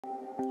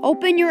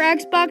Open your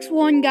Xbox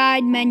One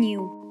guide menu.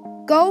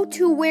 Go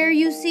to where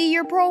you see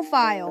your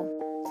profile.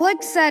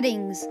 Click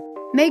Settings.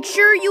 Make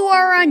sure you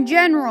are on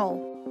General.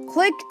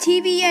 Click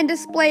TV and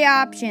Display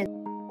Options.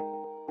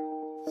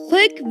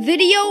 Click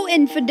Video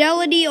and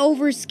Fidelity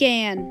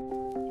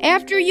Overscan.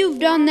 After you've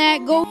done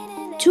that, go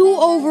to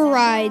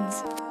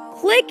Overrides.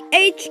 Click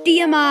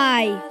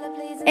HDMI.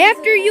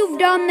 After you've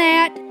done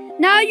that,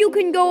 now you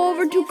can go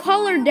over to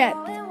Color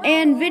Depth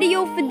and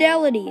Video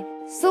Fidelity.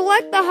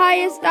 Select the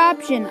highest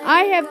option.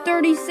 I have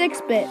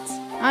 36 bits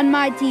on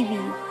my TV.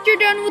 After you're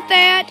done with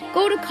that,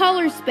 go to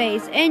Color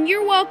Space, and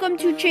you're welcome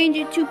to change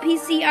it to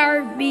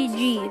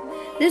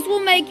PCRBG. This will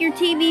make your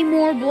TV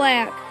more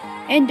black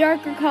and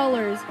darker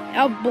colors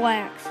of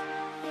blacks.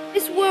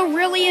 This will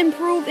really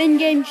improve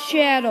in-game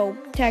shadow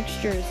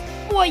textures.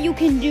 What you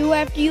can do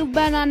after you've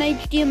been on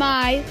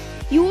HDMI,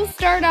 you will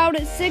start out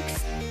at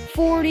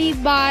 640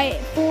 by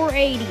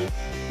 480.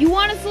 You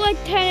want to select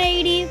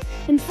 1080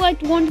 and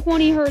select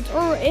 120 Hz,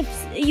 or if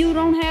you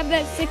don't have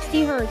that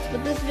 60 Hz,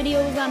 but this video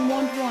is on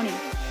 120.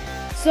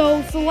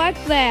 So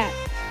select that.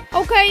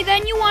 Okay,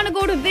 then you want to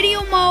go to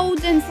video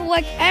modes and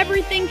select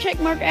everything,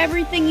 checkmark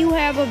everything you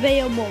have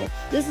available.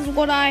 This is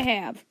what I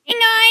have. Hey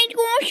guys,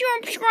 go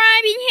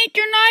subscribe and hit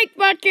the like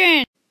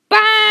button.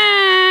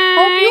 Bye!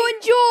 Hope you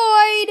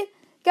enjoyed.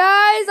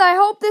 Guys, I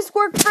hope this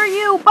worked for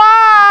you.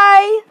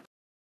 Bye!